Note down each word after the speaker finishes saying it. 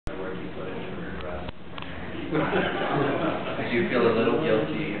worky footage of her dress. I do feel a little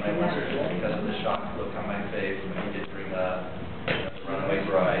guilty, and I wonder if it's because of the shocked look on my face when he did bring up the runaway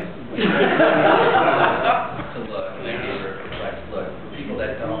bride to look, and I gave her a correct look. For people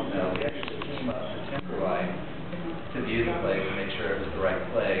that don't know, we actually came up to Timberline to view the play to make sure it was the right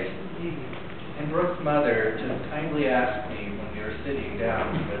play. And Brooke's mother just kindly asked me when we were sitting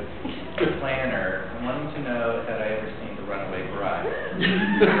down with the planner, wanting to know had I ever seen The Runaway Bride.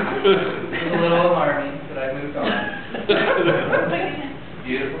 It was a little alarming, but I moved on.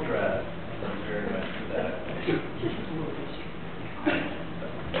 Beautiful dress. Thank you very much for that.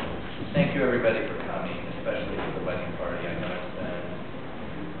 Thank you everybody for coming, especially for the wedding party. I know it's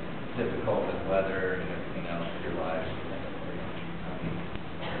been difficult with weather and everything else in your lives.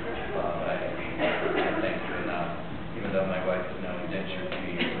 Even though my wife is now indentured to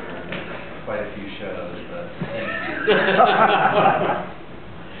me for quite a few shows, but thank you. I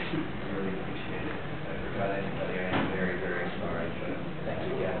really appreciate it. If I forgot anybody, I am very, very sorry, but thank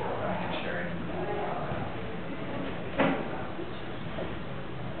you again for coming and sharing.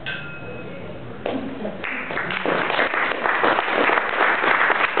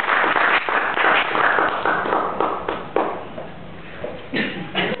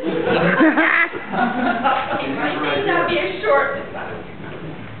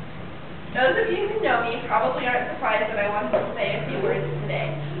 Those of you who know me probably aren't surprised that I wanted to say a few words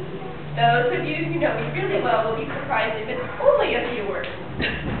today. Those of you who know me really well will be surprised if it's only a few words.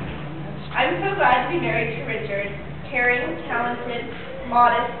 I'm so glad to be married to Richard, caring, talented,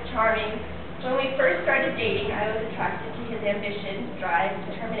 modest, charming. When we first started dating, I was attracted to his ambition, drive,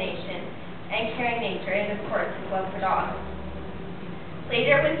 determination, and caring nature, and of course his love for dogs.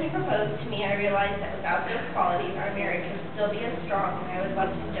 Later, when he proposed to me, I realized that without those qualities, our marriage would still be as strong, and I would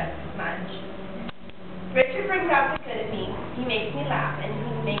love him just as much. Richard brings out the good in me. He makes me laugh, and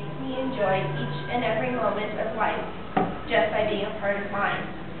he makes me enjoy each and every moment of life just by being a part of mine.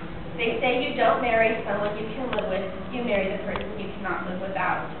 They say you don't marry someone you can live with, you marry the person you cannot live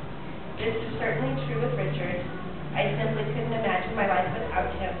without. This is certainly true with Richard. I simply couldn't imagine my life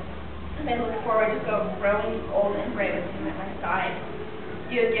without him, and I look forward to growing old and gray with him at my side.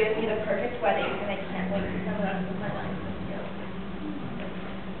 You have given me the perfect wedding, and I can't wait to spend the rest of my life with you.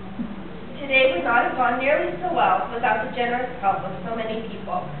 Today would not have gone nearly so well without the generous help of so many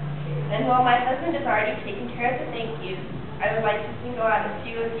people. And while my husband has already taken care of the thank yous, I would like to single out a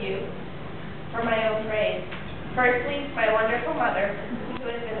few of you for my own praise. Firstly, my wonderful mother,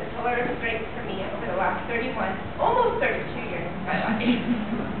 who has been a pillar of strength for me over the last almost 32 years of my life.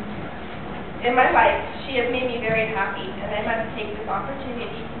 In my life, she has made me very happy, and I must take this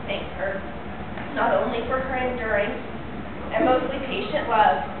opportunity to thank her, not only for her enduring and mostly patient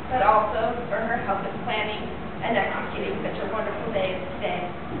love, but also for her help in planning and executing such a wonderful day as today,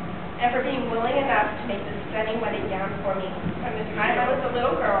 and for being willing enough to make this stunning wedding gown for me. From the time I was a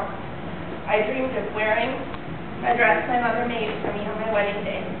little girl, I dreamed of wearing a dress my mother made for me on my wedding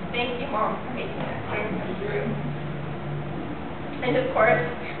day. Thank you, Mom, for making that dream come true. And of course,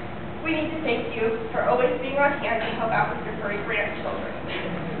 we need to thank you for always being on hand to help out with your furry grandchildren,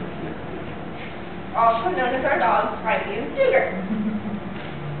 also known as our dogs, Riley and Sugar.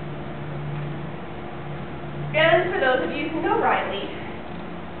 And for those of you who know Riley,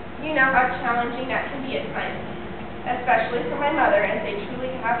 you know how challenging that can be at times, especially for my mother, as they truly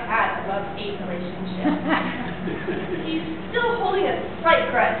have had a love-hate relationship. He's still holding a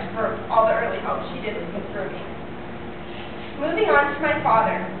slight grudge for all the early help she did with his grooming. Moving on to my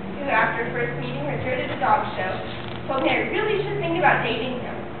father, who after first meeting Richard at a dog show, told me I really should think about dating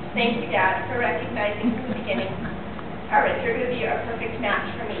him. Thank you, Dad, for recognizing from the beginning how Richard would be a perfect match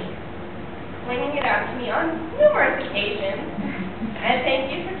for me, flinging it out to me on numerous occasions, and thank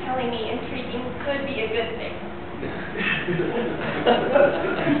you for telling me intriguing could be a good thing.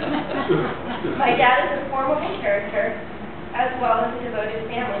 My dad is a formidable character, as well as a devoted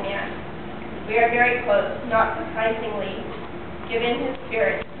family man. We are very close, not surprisingly, given his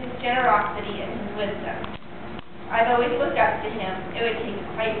spirit, his generosity, and his wisdom. I've always looked up to him. It would take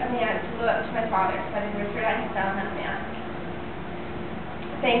quite a man to live up to my father, but in Richard I have found that man.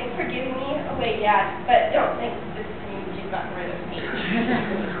 Thanks for giving me away, Dad, but don't think this means you've gotten rid of me.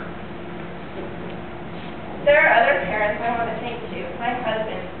 There are other parents I want to thank too. My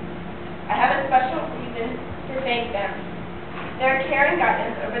husband. I have a special reason to thank them. Their care and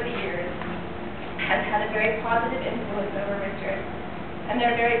guidance over the years has had a very positive influence over Richard, and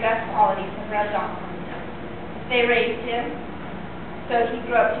their very best qualities have rubbed off on him. They raised him, so he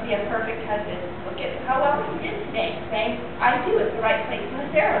grew up to be a perfect husband. Look at how well he did today, saying, I do at the right place in the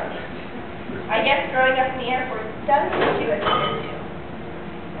ceremony. I guess growing up in the Air Force doesn't teach you as you did too.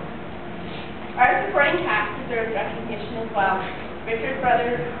 Our supporting cast deserves recognition as well. Richard's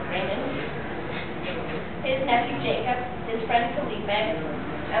brother, Raymond, his nephew Jacob, his friend Felipe,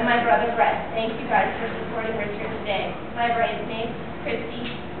 and my brother Brett. Thank you guys for supporting Richard today. My bridesmaids, Christy,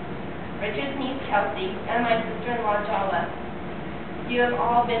 Richard's niece Kelsey, and my sister-in-law Jala. You have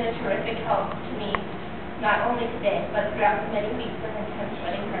all been a terrific help to me, not only today, but throughout the many weeks of intense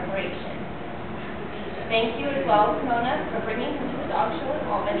wedding preparation. Thank you as well to Mona for bringing him to the dog show in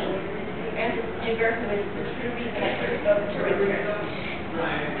Albany, and to Stuger, who is the true reason I first spoke to Richard.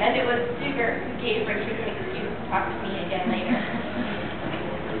 And it was Stuger who gave Richard an excuse to talk to me again later.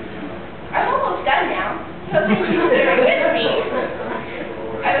 I'm almost done now, so thank you for bearing with me.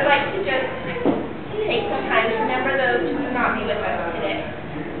 I would like to just take some time to remember those who could not be with us today.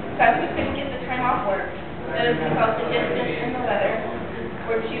 Some who couldn't get the time off work, those who felt the distance and the weather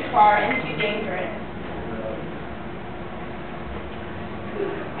were too far and too dangerous,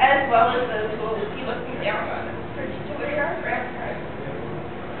 as well as those who will be looking down on us, particularly our grandparents,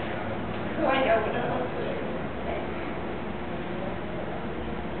 who I know would have loved to today.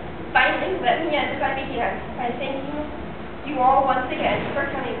 Finally, let me end as I began by thanking you all once again for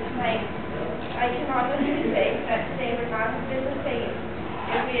coming tonight. I can honestly say that today would not have been the same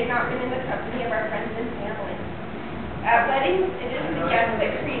if we had not been in the company of our friends and family. At weddings, it is the guests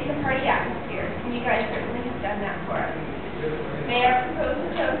that create the party atmosphere, and you guys certainly have done that for us. May I propose a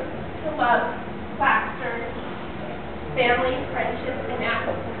toast to love, laughter, family, friendship, and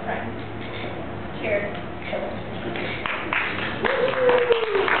apples and friends. Cheers.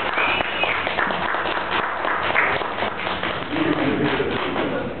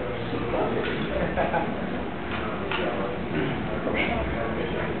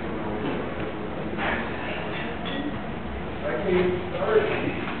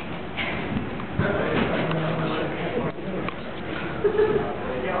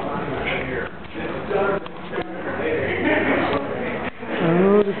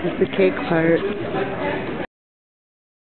 Oh, this is the cake part.